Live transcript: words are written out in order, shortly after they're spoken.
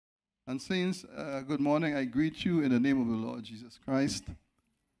And saints, good morning. I greet you in the name of the Lord Jesus Christ.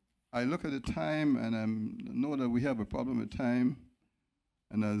 I look at the time and I know that we have a problem with time.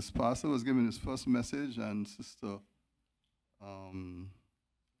 And as Pastor was giving his first message and Sister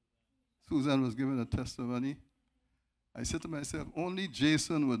Susan was giving a testimony, I said to myself, only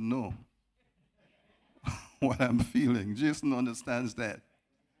Jason would know what I'm feeling. Jason understands that.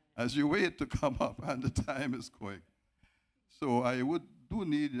 As you wait to come up and the time is going. So I do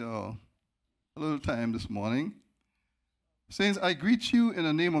need a little time this morning. Saints, I greet you in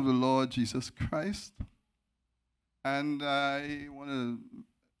the name of the Lord Jesus Christ. And I want to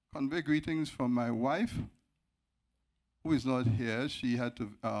convey greetings from my wife, who is not here. She had to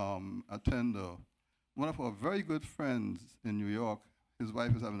attend one of our very good friends in New York. His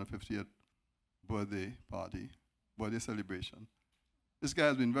wife is having a 50th birthday celebration. This guy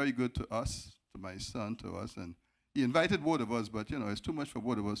has been very good to us, to my son, to us, and he invited both of us, but, you know, it's too much for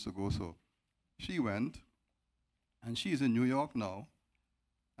both of us to go, so she went, and she's in New York now,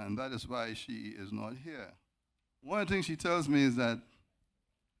 and that is why she is not here. One of the things she tells me is that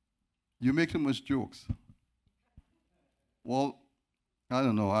you make too much jokes. Well, I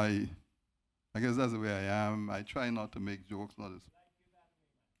don't know, I guess that's the way I am. I try not to make jokes,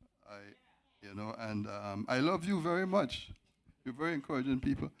 and I love you very much. You're very encouraging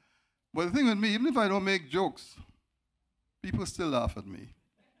people. But the thing with me, even if I don't make jokes, people still laugh at me.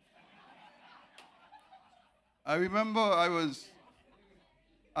 I remember I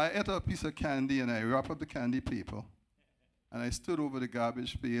ate a piece of candy and I wrapped up the candy paper and I stood over the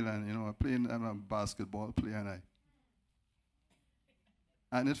garbage pail and, you know, I'm a basketball player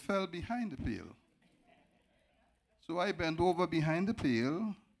and it fell behind the pail. So I bent over behind the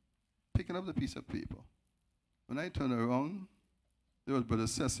pail, picking up the piece of paper. When I turned around, there was Brother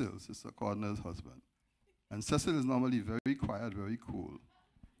Cecil, Sister Cardinal's husband. And Cecil is normally very quiet, very cool.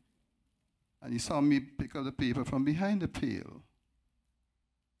 And he saw me pick up the paper from behind the pail.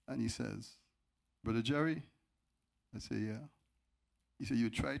 And he says, Brother Jerry? I say, yeah. He said,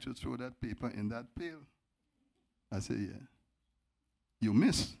 you tried to throw that paper in that pail? I say, yeah. You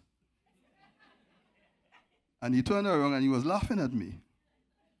missed. And he turned around and he was laughing at me.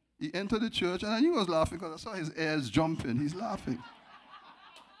 He entered the church and I knew he was laughing because I saw his ears jumping. He's laughing.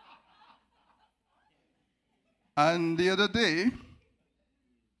 And the other day,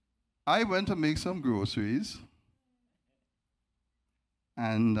 I went to make some groceries,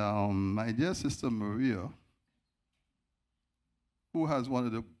 and my dear sister Maria, who has one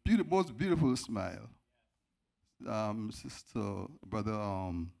of the most beautiful smiles, Brother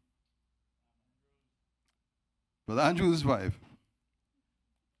Andrew's wife,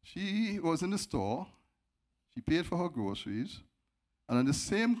 she was in the store, she paid for her groceries, and on the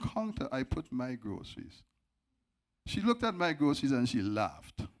same counter I put my groceries. She looked at my groceries and she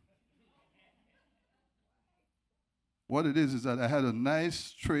laughed. What it is that I had a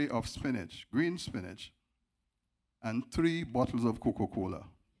nice tray of spinach, green spinach, and 3 bottles of Coca-Cola.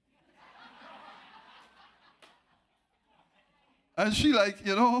 And she like,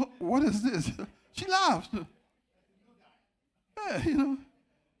 you know, what is this? She laughed. Yeah, you know.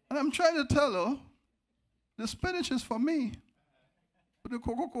 And I'm trying to tell her, the spinach is for me, but the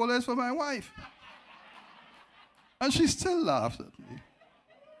Coca-Cola is for my wife. And she still laughed at me.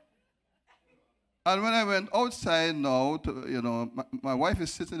 And when I went outside now, my wife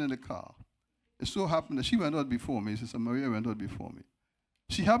is sitting in the car. It so happened that she went out before me. Sister Maria went out before me.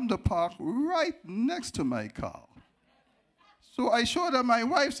 She happened to park right next to my car. So I showed her my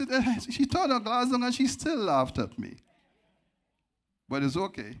wife sitting there. She turned her glass on and she still laughed at me. But it's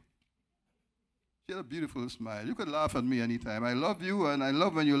okay. She had a beautiful smile. You could laugh at me anytime. I love you and I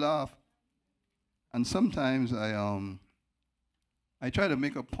love when you laugh. And sometimes I try to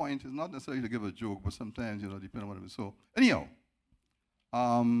make a point. It's not necessarily to give a joke, but sometimes, you know, depending on what it is. So, anyhow,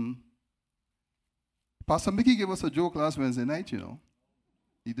 Pastor Mickey gave us a joke last Wednesday night, you know.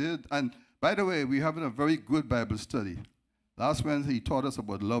 He did. And by the way, we're having a very good Bible study. Last Wednesday, he taught us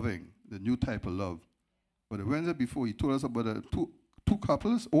about loving, the new type of love. But the Wednesday before, he told us about two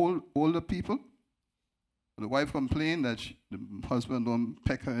couples, older people. The wife complained that the husband don't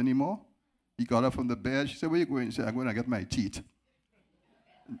peck her anymore. He got up from the bed. She said, where are you going? She said, I'm going to get my teeth.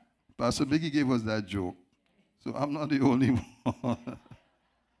 Pastor Biggie gave us that joke. So I'm not the only one.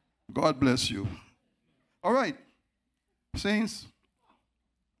 God bless you. All right. Saints,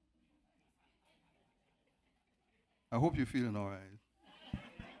 I hope you're feeling all right.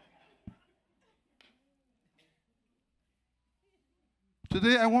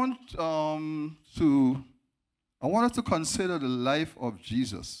 Today I want us to consider the life of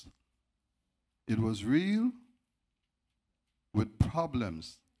Jesus. It was real with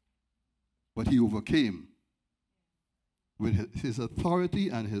problems but he overcame with his authority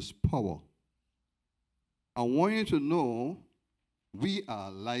and his power. I want you to know we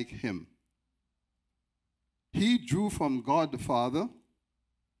are like him. He drew from God the Father,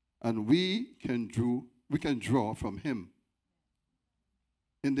 and we can draw from him.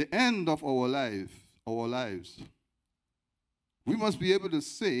 In the end of our lives, we must be able to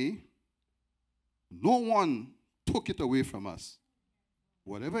say, no one took it away from us.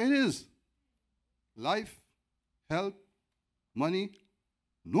 Whatever it is, life, health, money,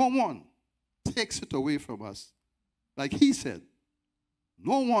 no one takes it away from us. Like he said,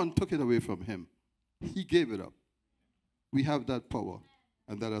 no one took it away from him. He gave it up. We have that power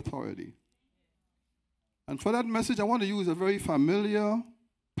and that authority. And for that message, I want to use a very familiar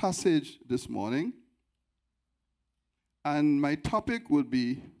passage this morning. And my topic will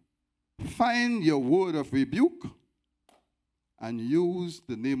be, find your word of rebuke and use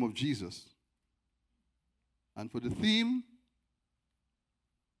the name of Jesus. And for the theme,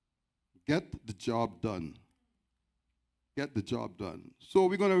 get the job done. Get the job done. So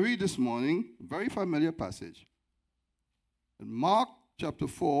we're going to read this morning a very familiar passage. In Mark chapter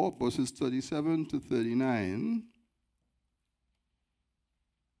 4, verses 37 to 39.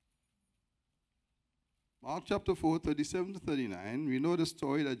 Mark chapter 4, 37 to 39. We know the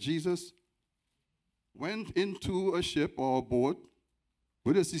story that Jesus went into a ship or a boat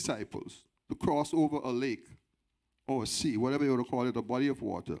with his disciples to cross over a lake or a sea, whatever you want to call it, a body of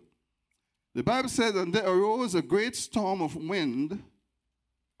water. The Bible says, and there arose a great storm of wind,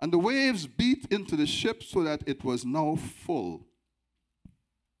 and the waves beat into the ship so that it was now full.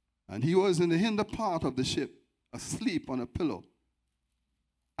 And he was in the hinder part of the ship, asleep on a pillow.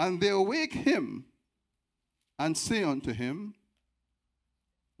 And they awake him and say unto him,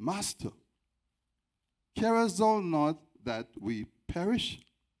 Master, carest thou not that we perish?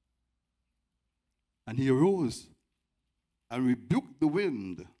 And he arose and rebuked the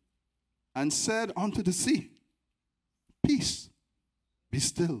wind, and said unto the sea, Peace, be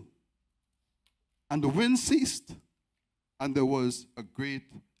still. And the wind ceased, and there was a great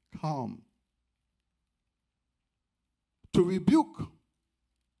calm. To rebuke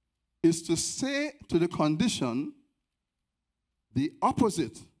is to say to the condition the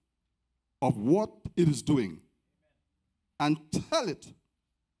opposite of what it is doing, and tell it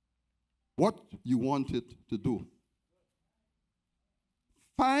what you want it to do.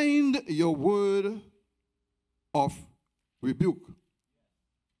 Find your word of rebuke.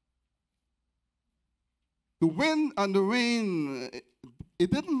 The wind and the rain,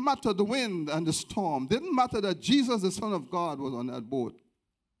 it didn't matter the wind and the storm. It didn't matter that Jesus, the Son of God, was on that boat.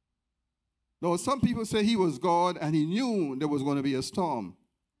 Now, some people say he was God and he knew there was going to be a storm.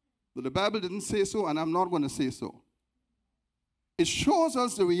 But the Bible didn't say so, and I'm not going to say so. It shows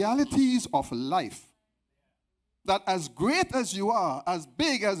us the realities of life. That as great as you are, as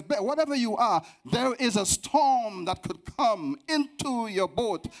big, whatever you are, there is a storm that could come into your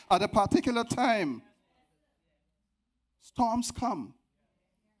boat at a particular time. Storms come.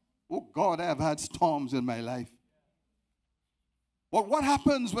 Oh God, I have had storms in my life. But what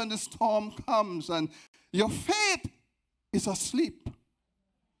happens when the storm comes and your faith is asleep?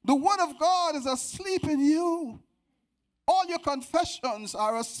 The word of God is asleep in you. All your confessions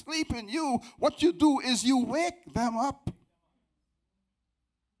are asleep in you. What you do is you wake them up.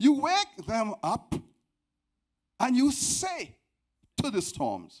 You wake them up and you say to the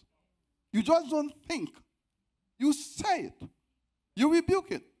storms. You just don't think. You say it. You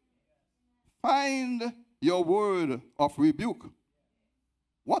rebuke it. Find your word of rebuke.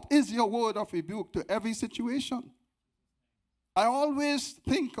 What is your word of rebuke to every situation? I always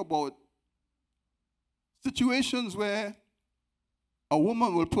think about situations where a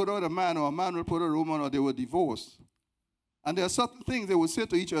woman will put out a man or a man will put out a woman or they will divorce. And there are certain things they will say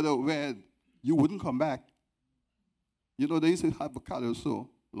to each other where you wouldn't come back. You know, they used to have a calypso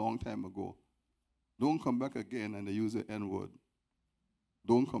a long time ago. Don't come back again, and they use the N-word.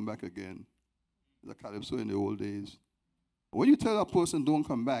 Don't come back again. The calypso in the old days. When you tell a person don't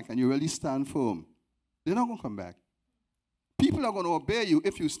come back and you really stand firm, they're not going to come back. People are going to obey you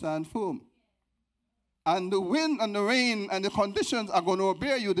if you stand firm. And the wind and the rain and the conditions are going to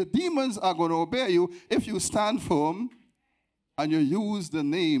obey you. The demons are going to obey you if you stand firm and you use the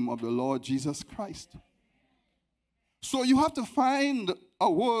name of the Lord Jesus Christ. So you have to find a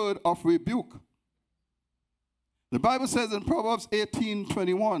word of rebuke. The Bible says in Proverbs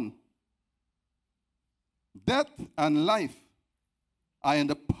 18:21, death and life are in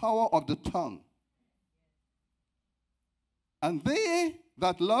the power of the tongue. And they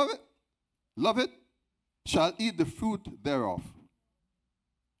that love it, shall eat the fruit thereof.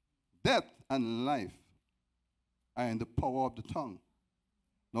 Death and life are in the power of the tongue.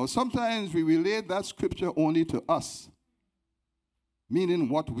 Now, sometimes we relate that scripture only to us, meaning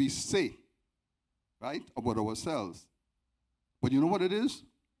what we say, right, about ourselves. But you know what it is?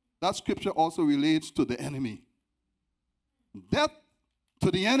 That scripture also relates to the enemy. Death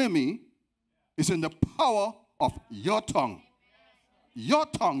to the enemy is in the power of your tongue. Your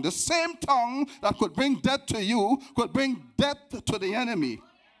tongue, the same tongue that could bring death to you, could bring death to the enemy,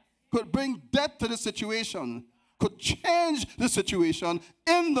 could bring death to the situation, could change the situation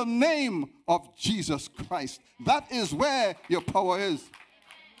in the name of Jesus Christ. That is where your power is.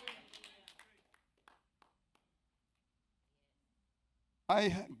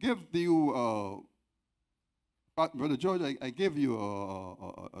 I give you, Brother George, I gave you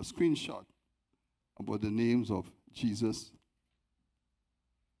a screenshot about the names of Jesus.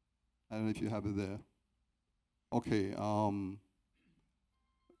 I don't know if you have it there. Okay.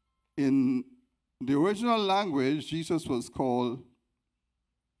 In the original language, Jesus was called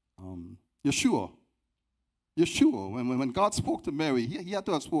Yeshua. Yeshua. When God spoke to Mary, he had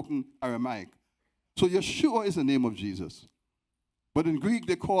to have spoken Aramaic. So Yeshua is the name of Jesus. But in Greek,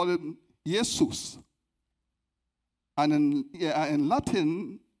 they call it Jesus. And in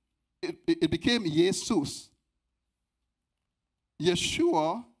Latin, it became Jesus.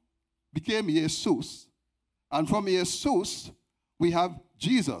 Yeshua became Jesus. And from Jesus, we have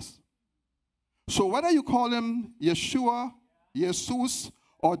Jesus. So whether you call him Yeshua, Jesus,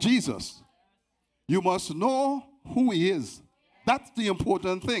 or Jesus, you must know who he is. That's the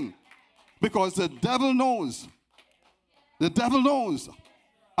important thing. Because the devil knows. The devil knows.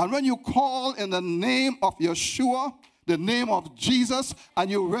 And when you call in the name of Yeshua, the name of Jesus, and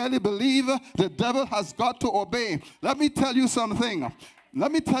you really believe, the devil has got to obey. Let me tell you something.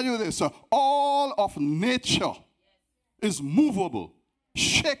 Let me tell you this. All of nature is movable,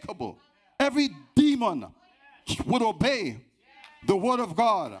 shakeable. Every demon would obey the word of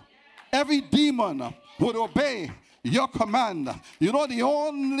God. Every demon would obey your command. You know, the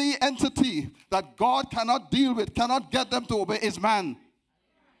only entity that God cannot deal with, cannot get them to obey, is man.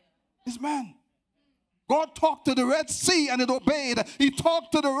 Is man. God talked to the Red Sea and it obeyed. He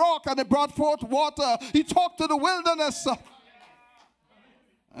talked to the rock and it brought forth water. He talked to the wilderness.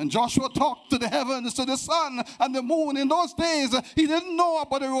 And Joshua talked to the heavens, to the sun and the moon. In those days, he didn't know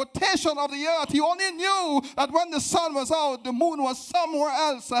about the rotation of the earth. He only knew that when the sun was out, the moon was somewhere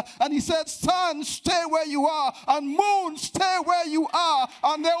else. And he said, sun, stay where you are. And moon, stay where you are.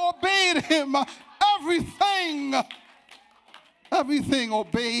 And they obeyed him. Everything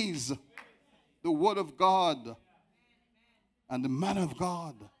obeys the word of God. And the man of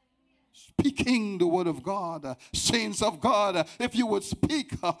God, speaking the word of God, saints of God, if you would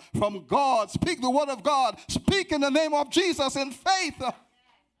speak from God, speak the word of God, speak in the name of Jesus in faith,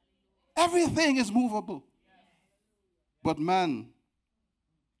 everything is movable. But man,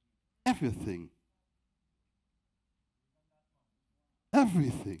 everything.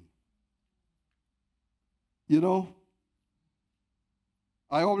 You know,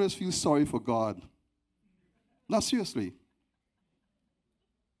 I always feel sorry for God. No, seriously.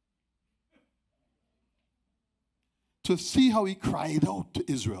 To see how he cried out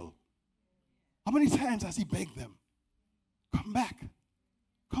to Israel. How many times has he begged them? Come back.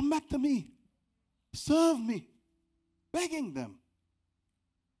 Come back to me. Serve me. Begging them.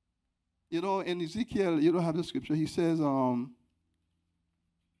 You know, in Ezekiel, you don't have the scripture. He says,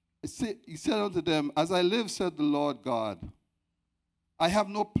 he said unto them, as I live, said the Lord God, I have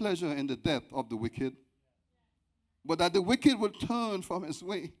no pleasure in the death of the wicked, but that the wicked will turn from his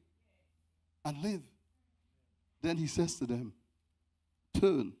way and live. Then he says to them,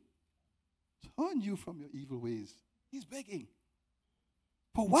 turn you from your evil ways. He's begging.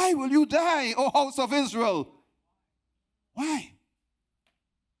 For why will you die, O house of Israel? Why?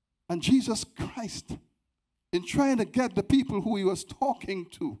 And Jesus Christ, in trying to get the people who he was talking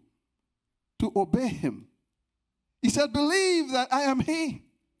to obey him, he said, believe that I am he.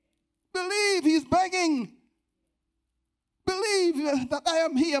 Believe, he's begging. Believe that I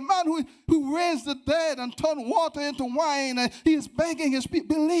am he, a man who raised the dead and turned water into wine. He is begging his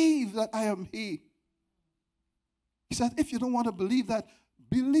people, believe that I am he. He said, if you don't want to believe that,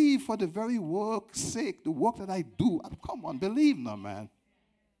 believe for the very work's sake, the work that I do. Come on, believe now, man.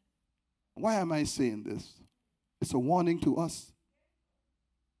 Why am I saying this? It's a warning to us.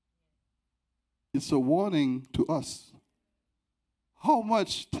 It's a warning to us. How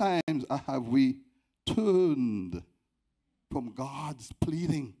much times have we turned from God's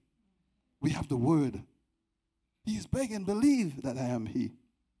pleading? We have the word. He's begging, believe that I am he.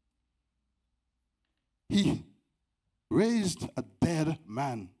 He raised a dead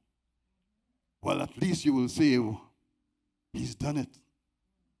man. well, at least you will say, oh, he's done it.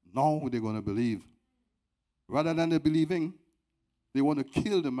 Now they're going to believe. Rather than they believing, they want to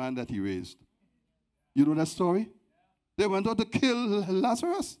kill the man that he raised. You know that story? They went out to kill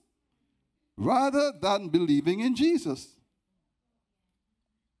Lazarus rather than believing in Jesus.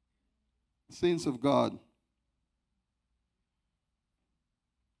 Saints of God,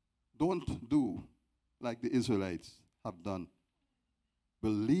 don't do like the Israelites have done.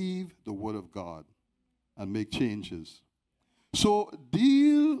 Believe the word of God and make changes. So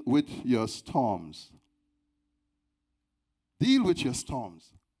deal with your storms. Deal with your storms.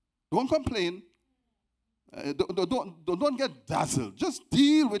 Don't complain. Don't get dazzled. Just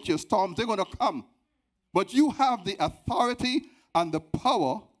deal with your storms. They're going to come. But you have the authority and the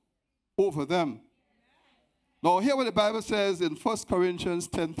power over them. Now, hear what the Bible says in 1 Corinthians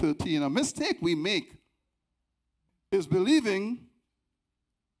 10:13. A mistake we make is believing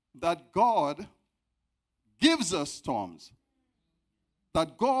that God gives us storms,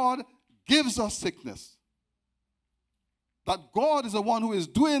 that God gives us sickness, that God is the one who is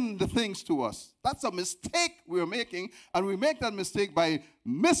doing the things to us. That's a mistake we're making, and we make that mistake by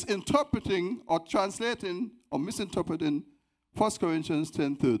misinterpreting or translating or misinterpreting 1 Corinthians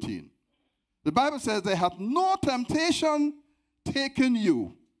 10:13. The Bible says, there hath no temptation taken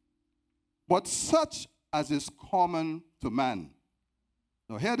you, but such as is common to man.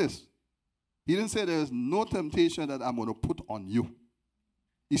 Now hear this. He didn't say there is no temptation that I'm going to put on you.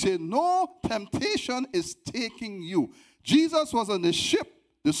 He said, no temptation is taking you. Jesus was on the ship.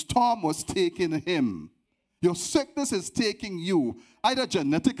 The storm was taking him. Your sickness is taking you, either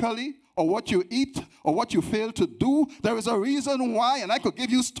genetically or what you eat or what you fail to do. There is a reason why, and I could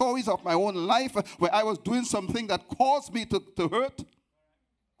give you stories of my own life where I was doing something that caused me to hurt.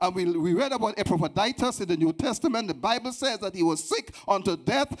 And we read about Epaphroditus in the New Testament. The Bible says that he was sick unto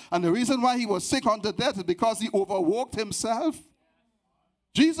death, and the reason why he was sick unto death is because he overworked himself.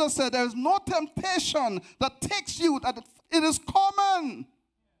 Jesus said there is no temptation that takes you, that it is common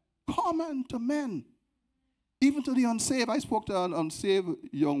to men, even to the unsaved. I spoke to an unsaved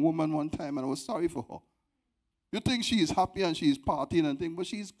young woman one time, and I was sorry for her. You think she is happy and she is partying and things, but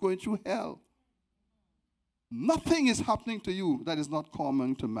she's going through hell. Nothing is happening to you that is not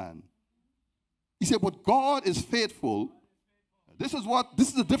common to man. He said, but God is faithful. This is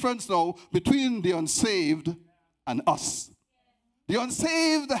the difference now between the unsaved and us. The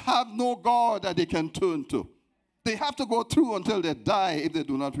unsaved have no God that they can turn to. They have to go through until they die if they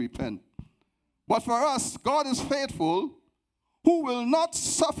do not repent. But for us, God is faithful, who will not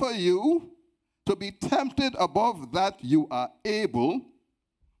suffer you to be tempted above that you are able,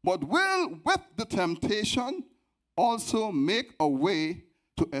 but will with the temptation also make a way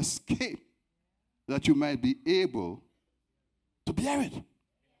to escape, that you might be able to bear it.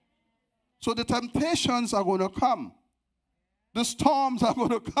 So the temptations are going to come. The storms are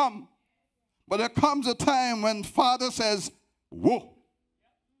going to come. But there comes a time when Father says, whoa,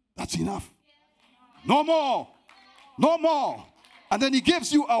 that's enough. No more. No more. And then he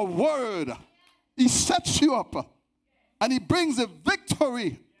gives you a word. He sets you up. And he brings a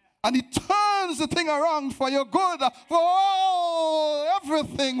victory. And he turns the thing around for your good. For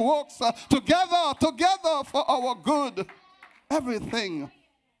everything works together for our good. Everything.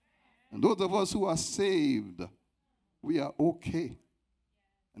 And those of us who are saved, we are okay.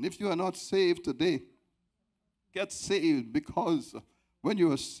 And if you are not saved today, get saved, because when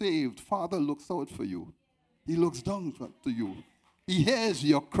you are saved, Father looks out for you. He looks down to you. He hears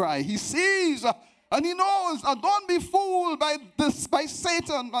your cry. He sees and he knows. And don't be fooled by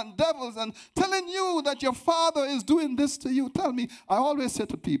Satan and devils and telling you that your Father is doing this to you. Tell me, I always say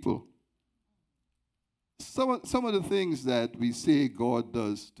to people, some of the things that we say God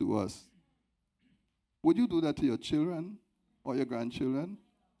does to us, would you do that to your children or your grandchildren?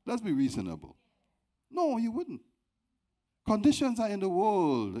 Let's be reasonable. No, you wouldn't. Conditions are in the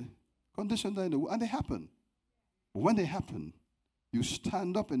world. Conditions are in the world, and they happen. But when they happen, you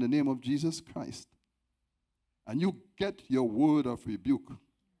stand up in the name of Jesus Christ, and you get your word of rebuke.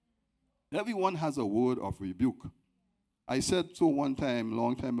 Everyone has a word of rebuke. I said so one time, a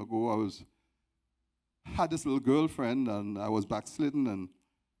long time ago, had this little girlfriend, and I was backslidden, and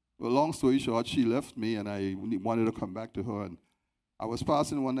well, long story short, she left me, and I wanted to come back to her. And I was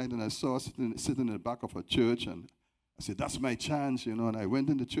passing one night, and I saw her sitting in the back of a church, and I said, that's my chance, you know. And I went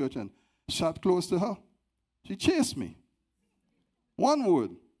in the church and sat close to her. She chased me. One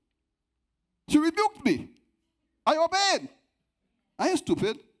word. She rebuked me. I obeyed. I ain't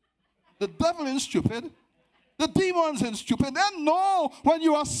stupid. The devil ain't stupid. The demons ain't stupid. They know when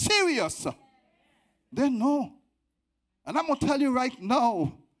you are serious. They know. And I'm going to tell you right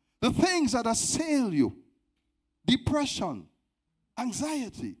now, The things that assail you, depression,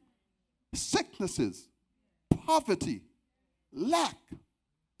 anxiety, sicknesses, poverty, lack,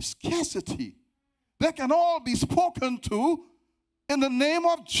 scarcity, they can all be spoken to in the name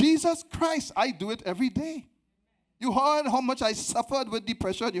of Jesus Christ. I do it every day. You heard how much I suffered with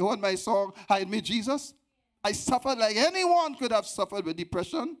depression. You heard my song, Hide Me, Jesus. I suffered like anyone could have suffered with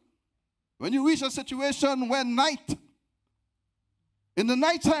depression. When you reach a situation where in the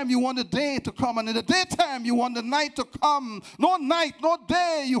nighttime you want the day to come, and in the daytime you want the night to come. No night, no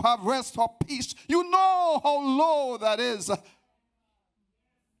day you have rest or peace. You know how low that is.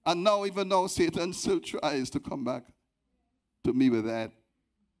 And now, even though Satan still tries to come back to me with that,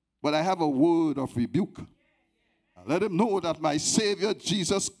 but I have a word of rebuke. Let him know that my Savior,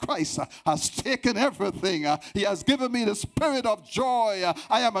 Jesus Christ, has taken everything. He has given me the spirit of joy.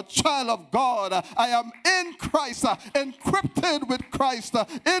 I am a child of God. I am in Christ, encrypted with Christ,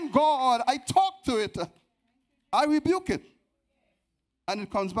 in God. I talk to it. I rebuke it. And it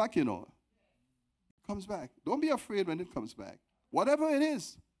comes back, you know. It comes back. Don't be afraid when it comes back. Whatever it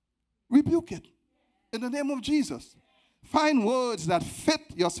is, rebuke it in the name of Jesus. Find words that fit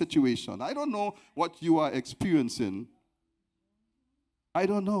your situation. I don't know what you are experiencing. I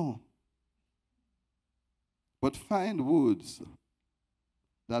don't know. But find words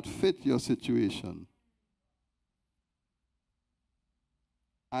that fit your situation.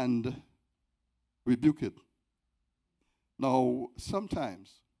 And rebuke it. Now,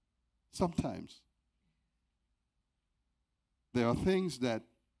 sometimes, there are things that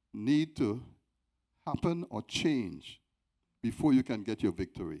need to happen or change before you can get your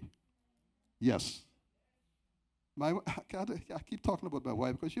victory. Yes. I keep talking about my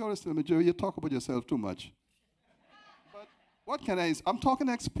wife because she always tells me, Jerry, you talk about yourself too much. But what can I say? I'm talking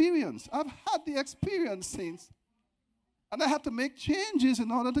experience. I've had the experience, saints. And I had to make changes in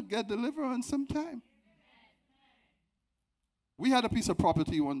order to get deliverance sometime. We had a piece of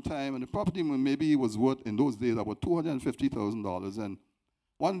property one time, and the property maybe was worth, in those days, about $250,000. And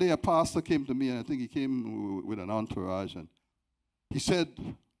one day a pastor came to me, and I think he came with an entourage, and he said,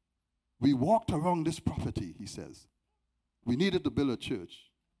 we walked around this property, he says. We needed to build a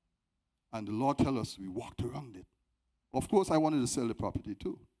church. And the Lord tell us we walked around it. Of course, I wanted to sell the property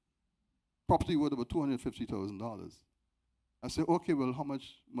too. Property worth about $250,000. I said, okay, well, how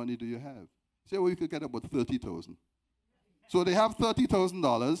much money do you have? He said, well, you could get about $30,000. So they have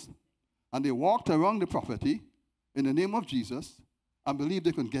 $30,000, and they walked around the property in the name of Jesus and believed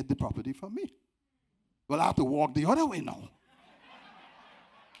they could get the property from me. Well, I have to walk the other way now.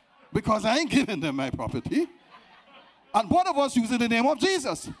 Because I ain't giving them my property. And both of us use it in the name of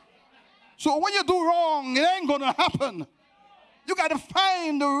Jesus. So when you do wrong, it ain't going to happen. You got to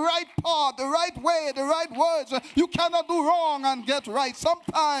find the right path, the right way, the right words. You cannot do wrong and get right.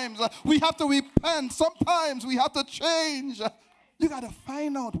 Sometimes we have to repent. Sometimes we have to change. You got to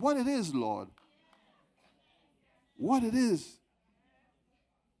find out what it is, Lord. What it is.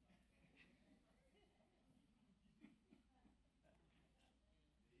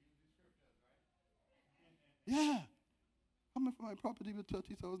 Yeah. Coming for my property with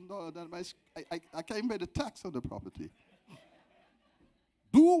 $30,000. Then I can't pay the tax on the property.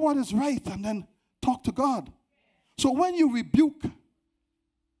 Do what is right and then talk to God. So when you rebuke,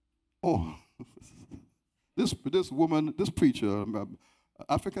 this woman, this preacher,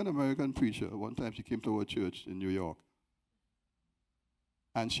 African-American preacher, one time she came to our church in New York.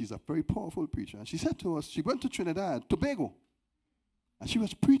 And she's a very powerful preacher. And she said to us, she went to Trinidad, Tobago, and she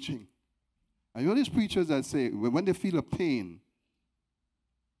was preaching. And you know these preachers that say, when they feel a pain,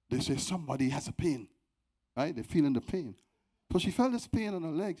 they say somebody has a pain, right? They're feeling the pain. So she felt this pain on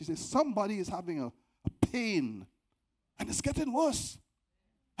her leg. She said, somebody is having a pain, and it's getting worse.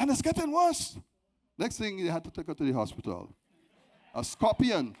 And it's getting worse. Next thing, they had to take her to the hospital. A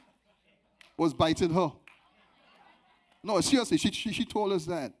scorpion was biting her. No, seriously, she told us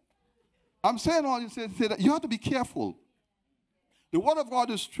that. I'm saying all you say that you have to be careful. The word of God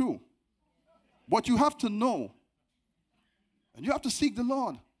is true. But you have to know. And you have to seek the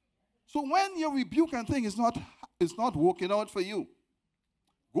Lord. So when your rebuke and thing is not working out for you,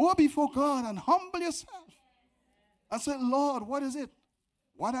 go before God and humble yourself. And say, Lord, what is it?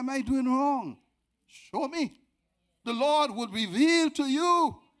 What am I doing wrong? Show me. The Lord will reveal to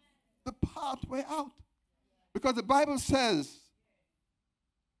you the pathway out. Because the Bible says,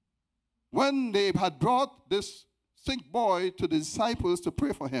 when they had brought this sick boy to the disciples to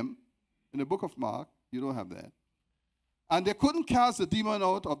pray for him, in the book of Mark, you don't have that, and they couldn't cast the demon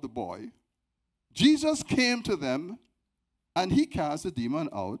out of the boy, Jesus came to them, and he cast the demon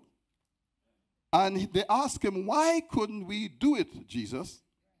out. And they asked him, why couldn't we do it, Jesus?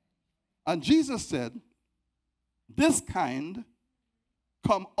 And Jesus said, this kind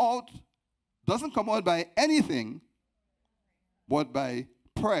doesn't come out by anything but by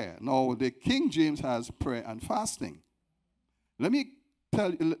prayer. Now, the King James has prayer and fasting. Let me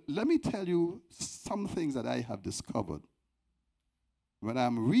tell you some things that I have discovered. When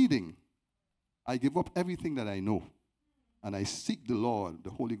I'm reading, I give up everything that I know, and I seek the Lord, the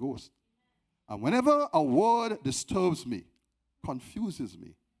Holy Ghost. And whenever a word disturbs me, confuses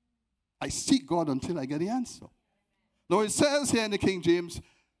me, I seek God until I get the answer. Now, it says here in the King James,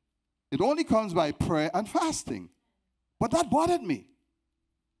 it only comes by prayer and fasting. But that bothered me.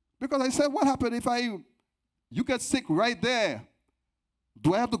 Because I said, what happened if you get sick right there?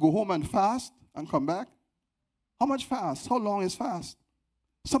 Do I have to go home and fast and come back? How much fast? How long is fast?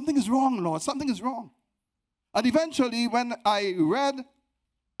 Something is wrong, Lord. Something is wrong. And eventually, when I read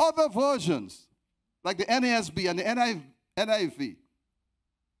other versions, like the NASB and the NIV,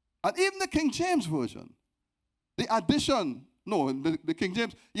 and even the King James Version, the King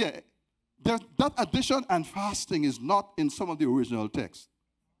James, that addition and fasting is not in some of the original text.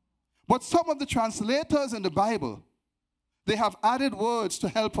 But some of the translators in the Bible, they have added words to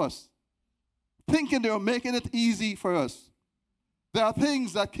help us, thinking they are making it easy for us. There are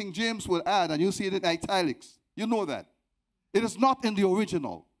things that King James will add, and you see it in italics. You know that. It is not in the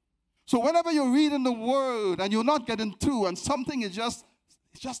original. So whenever you're reading the word and you're not getting through and something is just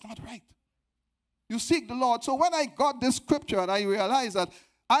not right, you seek the Lord. So when I got this scripture and I realized that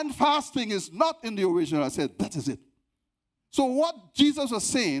and fasting is not in the original, I said, that is it. So what Jesus was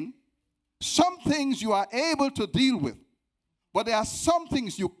saying, some things you are able to deal with, but there are some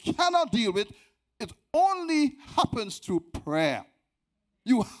things you cannot deal with. It only happens through prayer.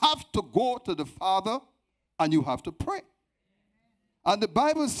 You have to go to the Father and you have to pray. And the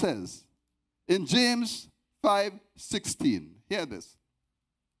Bible says in James 5:16, hear this.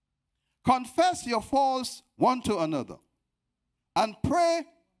 Confess your faults one to another and pray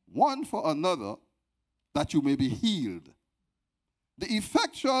one for another that you may be healed. The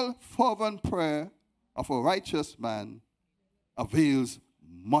effectual fervent prayer of a righteous man avails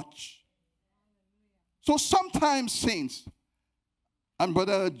much. So sometimes, saints, and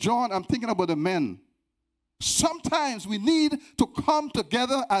Brother John, I'm thinking about the men. Sometimes we need to come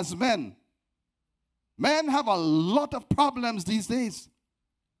together as men. Men have a lot of problems these days.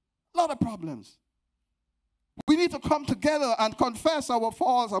 A lot of problems. We need to come together and confess our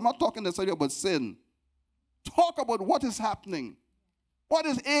faults. I'm not talking necessarily about sin. Talk about what is happening. What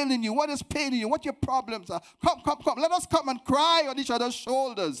is ailing you? What is paining you? What your problems are? Come. Let us come and cry on each other's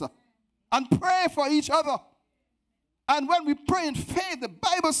shoulders and pray for each other. And when we pray in faith, the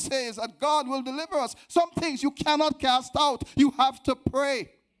Bible says that God will deliver us. Some things you cannot cast out. You have to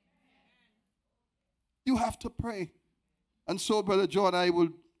pray. You have to pray. And so, Brother John, I will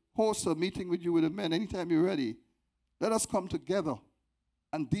host a meeting with you with the men anytime you're ready. Let us come together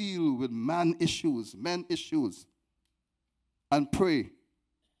and deal with men issues, and pray,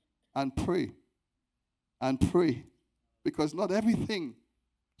 and pray, and pray. Because not everything,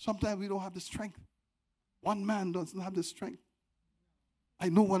 sometimes we don't have the strength. One man doesn't have the strength. I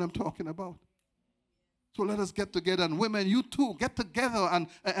know what I'm talking about. So let us get together, and women, you too, get together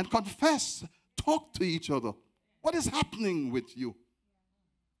and confess. Talk to each other. What is happening with you?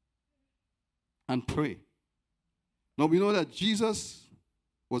 And pray. Now we know that Jesus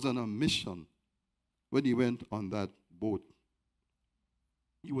was on a mission when he went on that boat.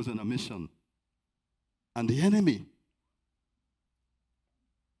 He was on a mission. And the enemy,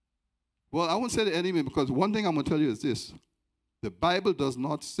 well, I won't say the enemy, because one thing I'm going to tell you is this. The Bible does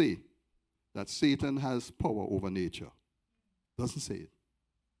not say that Satan has power over nature. It doesn't say it.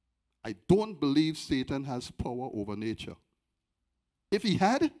 I don't believe Satan has power over nature. If he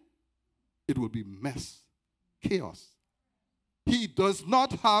had, it would be mess, chaos. He does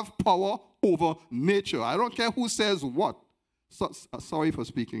not have power over nature. I don't care who says what. Sorry for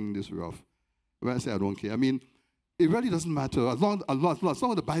speaking this rough. When I say I don't care, I mean, it really doesn't matter as long as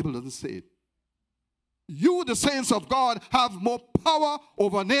the Bible doesn't say it. You, the saints of God, have more power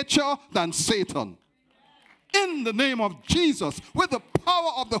over nature than Satan. In the name of Jesus, with the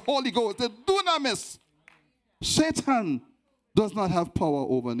power of the Holy Ghost, the dunamis, Satan does not have power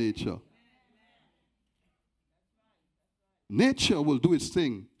over nature. Nature will do its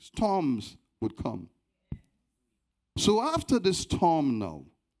thing. Storms would come. So after this storm now,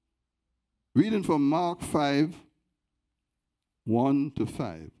 reading from Mark 5, 1 to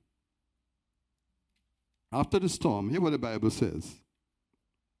 5. After the storm, hear what the Bible says.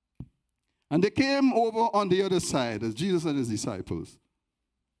 And they came over on the other side, as Jesus and his disciples,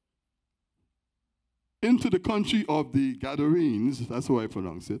 into the country of the Gadarenes, that's how I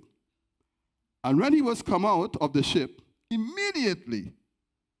pronounce it. And when he was come out of the ship, immediately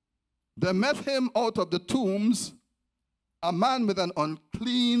there met him out of the tombs a man with an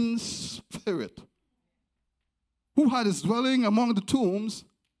unclean spirit, who had his dwelling among the tombs,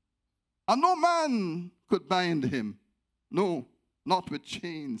 and no man could bind him, no, not with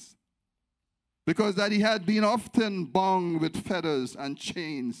chains, because that he had been often bound with fetters and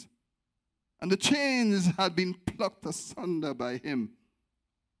chains, and the chains had been plucked asunder by him,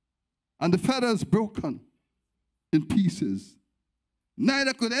 and the fetters broken in pieces.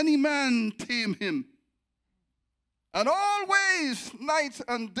 Neither could any man tame him. And always, night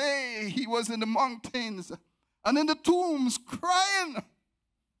and day, he was in the mountains and in the tombs, crying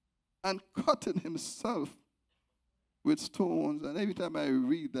and cutting himself with stones. And every time I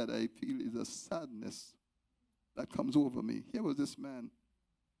read that, I feel it's a sadness that comes over me. Here was this man,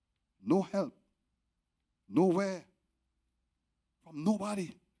 no help, nowhere, from nobody.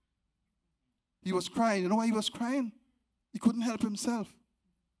 He was crying. You know why he was crying? He couldn't help himself.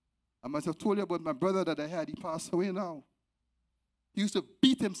 I must have told you about my brother that I had. He passed away now. He used to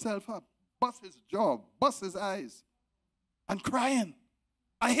beat himself up, bust his jaw, bust his eyes, and crying.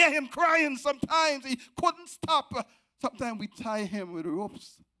 I hear him crying sometimes. He couldn't stop. Sometimes we tie him with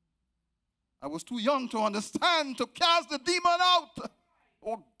ropes. I was too young to understand, to cast the demon out.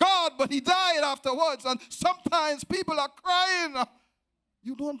 Oh, God, but he died afterwards. And sometimes people are crying.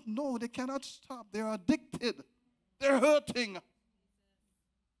 You don't know. They cannot stop. They're addicted. They're hurting.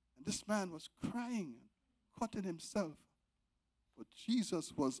 And this man was crying, cutting himself. But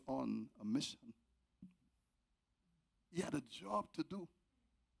Jesus was on a mission. He had a job to do.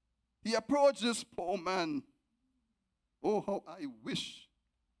 He approached this poor man. Oh, how I wish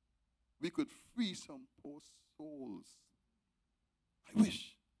we could free some poor souls. I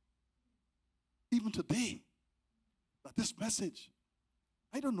wish. Even today, that this message,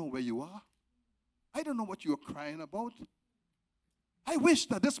 I don't know where you are. I don't know what you're crying about. I wish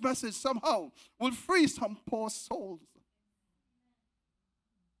that this message somehow will free some poor souls.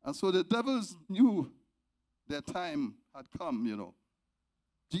 And so the devils knew their time had come, you know.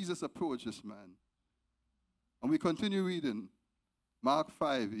 Jesus approached this man. And we continue reading Mark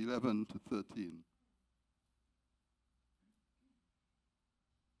 5:11 to 13.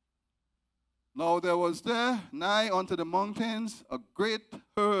 Now there was there nigh unto the mountains a great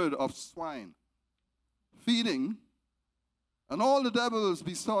herd of swine, feeding, and all the devils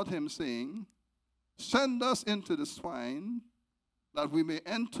besought him, saying, Send us into the swine, that we may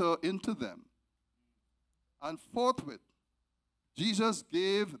enter into them. And forthwith Jesus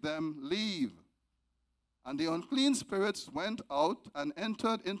gave them leave. And the unclean spirits went out and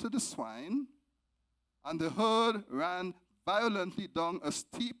entered into the swine, and the herd ran violently down a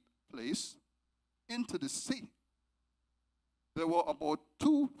steep place into the sea. There were about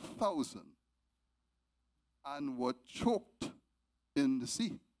 2,000 and were choked in the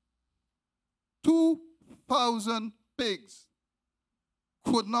sea. 2,000 pigs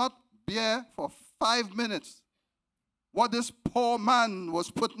could not bear for 5 minutes what this poor man was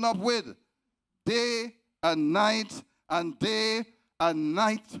putting up with day and night and day and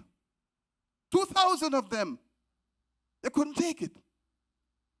night. 2,000 of them. They couldn't take it.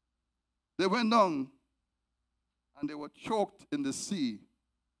 They went down and they were choked in the sea,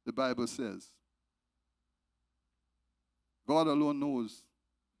 the Bible says. God alone knows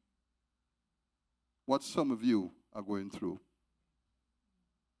what some of you are going through.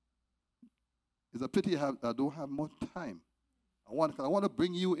 It's a pity I don't have more time. I want to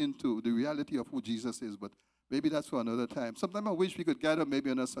bring you into the reality of who Jesus is, but maybe that's for another time. Sometimes I wish we could gather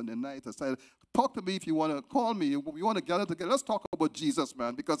maybe on a Sunday night. I said, talk to me if you want to call me. We want to gather together. Let's talk about Jesus,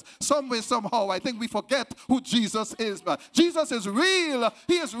 man, because some way, somehow, I think we forget who Jesus is, man. Jesus is real.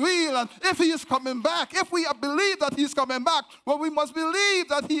 He is real. And if he is coming back, if we believe that he's coming back, well, we must believe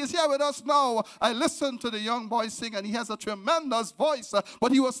that he is here with us now. I listened to the young boy sing, and he has a tremendous voice,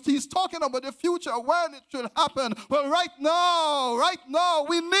 but he's talking about the future, when it should happen. Well, right now,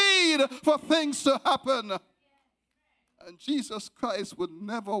 we need for things to happen. And Jesus Christ would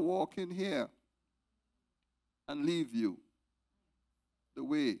never walk in here and leave you the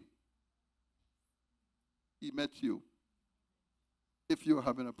way he met you if you're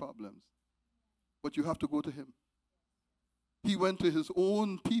having a problem. But you have to go to him. He went to his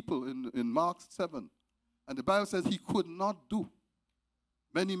own people in Mark 7. And the Bible says he could not do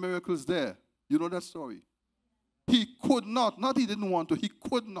many miracles there. You know that story? He could not. Not he didn't want to. He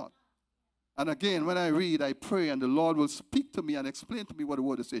could not. And again, when I read, I pray, and the Lord will speak to me and explain to me what the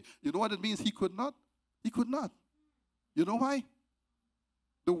word is saying. You know what it means? He could not? He could not. You know why?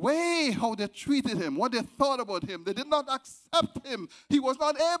 The way how they treated him, what they thought about him, they did not accept him. He was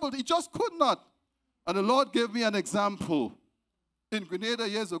not able to. He just could not. And the Lord gave me an example. In Grenada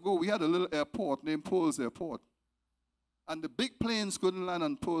years ago, we had a little airport named Pearls Airport. And the big planes couldn't land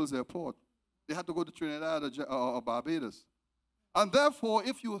on Pearls Airport. They had to go to Trinidad or Barbados. And therefore,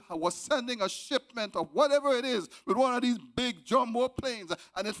 if you was sending a shipment of whatever it is with one of these big jumbo planes,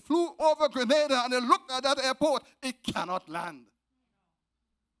 and it flew over Grenada and it looked at that airport, it cannot land.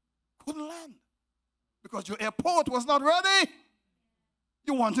 Couldn't land. Because your airport was not ready.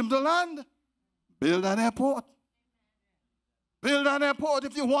 You want him to land. Build an airport. Build an airport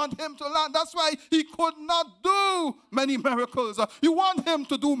if you want him to land. That's why he could not do many miracles. You want him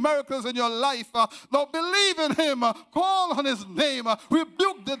to do miracles in your life. Now believe in him. Call on his name.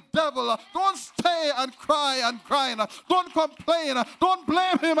 Rebuke the devil. Don't stay and cry and cry. Don't complain. Don't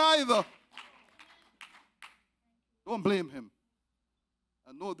blame him either. Don't blame him.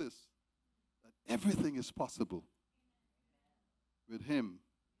 And know this, that everything is possible with him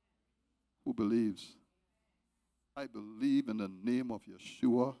who believes. I believe in the name of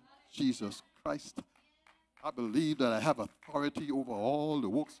Yeshua, Jesus Christ. I believe that I have authority over all the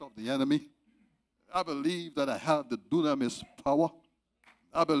works of the enemy. I believe that I have the dunamis power.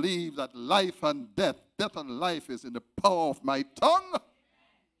 I believe that life and death and life is in the power of my tongue.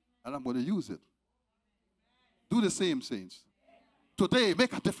 And I'm going to use it. Do the same, saints. Today,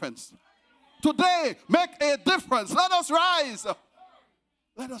 make a difference. Today, make a difference. Let us rise.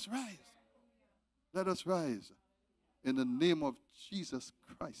 Let us rise. Let us rise. In the name of Jesus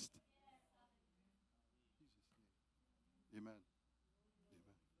Christ. Amen.